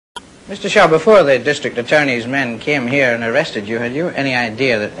Mr. Shaw, before the district attorney's men came here and arrested you, had you any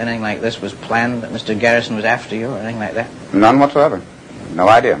idea that anything like this was planned, that Mr. Garrison was after you or anything like that? None whatsoever. No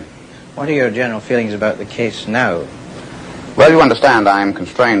idea. What are your general feelings about the case now? Well, you understand I am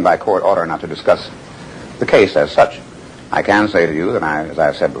constrained by court order not to discuss the case as such. I can say to you that, as I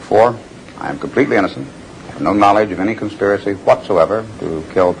have said before, I am completely innocent. I have no knowledge of any conspiracy whatsoever to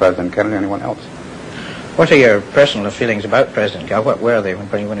kill President Kennedy or anyone else. What are your personal feelings about President Kennedy? What were they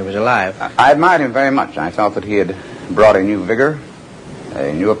when he was alive? I admired him very much. I felt that he had brought a new vigor,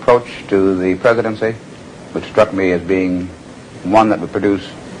 a new approach to the presidency, which struck me as being one that would produce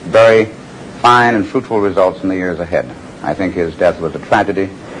very fine and fruitful results in the years ahead. I think his death was a tragedy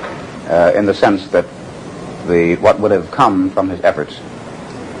in the sense that what would have come from his efforts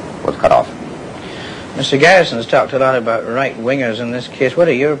was cut off. Mr. Garrison has talked a lot about right-wingers in this case. What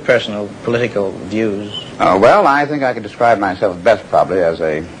are your personal political views? Well, I think I could describe myself best probably as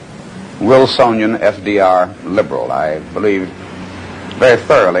a Wilsonian FDR liberal. I believe very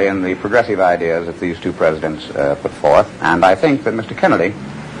thoroughly in the progressive ideas that these two presidents put forth, and I think that Mr. Kennedy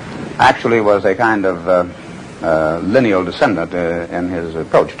actually was a kind of lineal descendant in his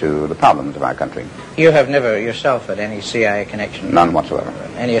approach to the problems of our country. You have never yourself had any CIA connection? None whatsoever.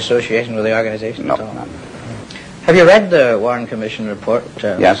 Any association with the organization no, at all? None. Have you read the Warren Commission report?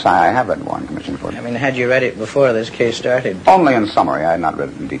 Yes, I have read the Warren Commission report. I mean, had you read it before this case started? Only in summary. I had not read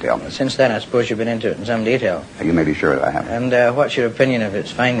it in detail. Since then, I suppose you've been into it in some detail. You may be sure that I have. And what's your opinion of its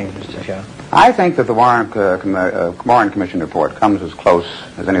findings, Mr. Shaw? I think that the Warren Commission report comes as close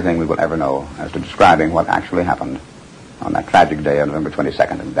as anything we will ever know as to describing what actually happened on that tragic day on November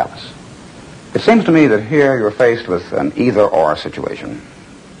 22nd in Dallas. It seems to me that here you're faced with an either-or situation.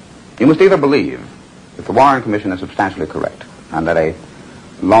 You must either believe that the Warren Commission is substantially correct and that a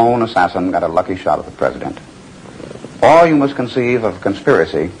lone assassin got a lucky shot at the president, or you must conceive of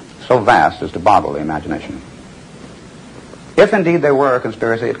conspiracy so vast as to boggle the imagination. If indeed there were a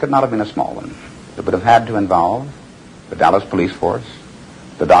conspiracy, it could not have been a small one. It would have had to involve the Dallas police force,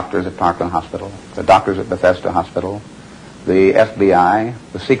 the doctors at Parkland Hospital, the doctors at Bethesda Hospital, the FBI,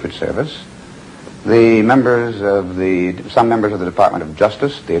 the Secret Service, some members of the Department of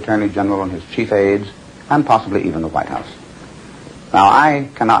Justice, the Attorney General and his chief aides, and possibly even the White House. Now, I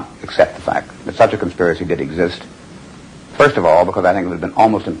cannot accept the fact that such a conspiracy did exist. First of all, because I think it would have been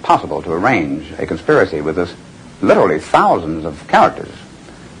almost impossible to arrange a conspiracy with this literally thousands of characters.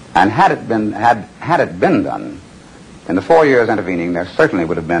 And had it been done, in the 4 years intervening, there certainly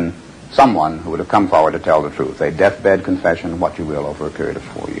would have been someone who would have come forward to tell the truth, a deathbed confession, what you will, over a period of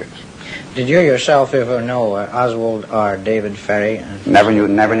 4 years. Did you yourself ever know Oswald or David Ferrie? Never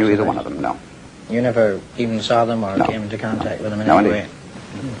knew either one of them, no. You never even saw them or no. Came into contact with them in no, any way?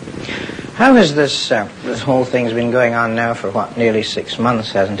 How has this whole thing's been going on now for, nearly 6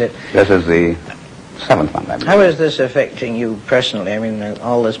 months, hasn't it? This is the 7th month, I believe. How is this affecting you personally? I mean,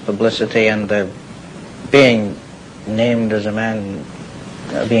 all this publicity and being named as a man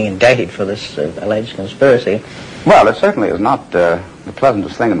being indicted for this alleged conspiracy. Well, it certainly is not the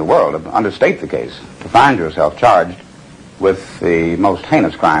pleasantest thing in the world, to understate the case, to find yourself charged with the most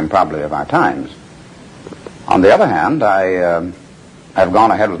heinous crime probably of our times. On the other hand, I have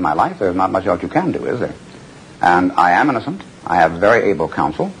gone ahead with my life. There's not much else you can do, is there? And I am innocent. I have very able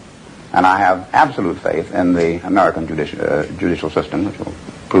counsel, and I have absolute faith in the American judicial system, which will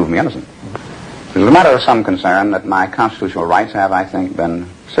prove me innocent. It is a matter of some concern that my constitutional rights have, I think, been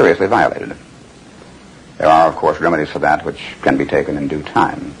seriously violated. There are, of course, remedies for that which can be taken in due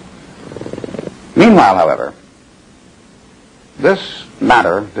time. Meanwhile, however, this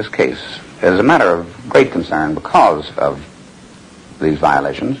case, is a matter of great concern because of these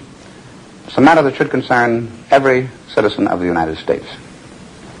violations. It's a matter that should concern every citizen of the United States.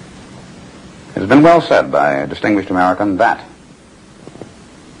 It has been well said by a distinguished American that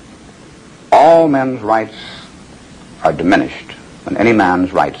all men's rights are diminished when any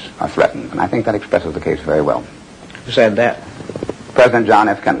man's rights are threatened. And I think that expresses the case very well. Who said that? President John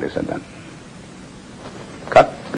F. Kennedy said that.